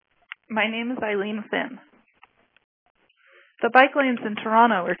My name is Eileen Finn. The bike lanes in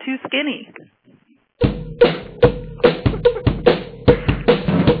Toronto are too skinny.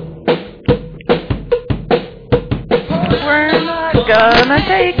 We're not gonna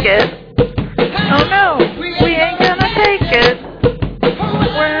take it. Oh no, we ain't gonna take it.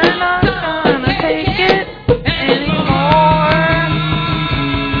 We're not gonna take it anymore.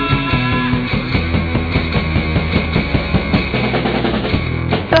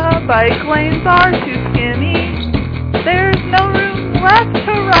 The bike lanes are too skinny. There's no room left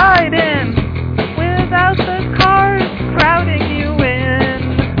to ride in without the cars crowding you in.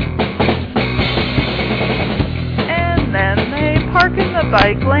 And then they park in the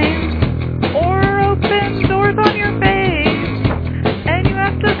bike lanes or open doors on your face.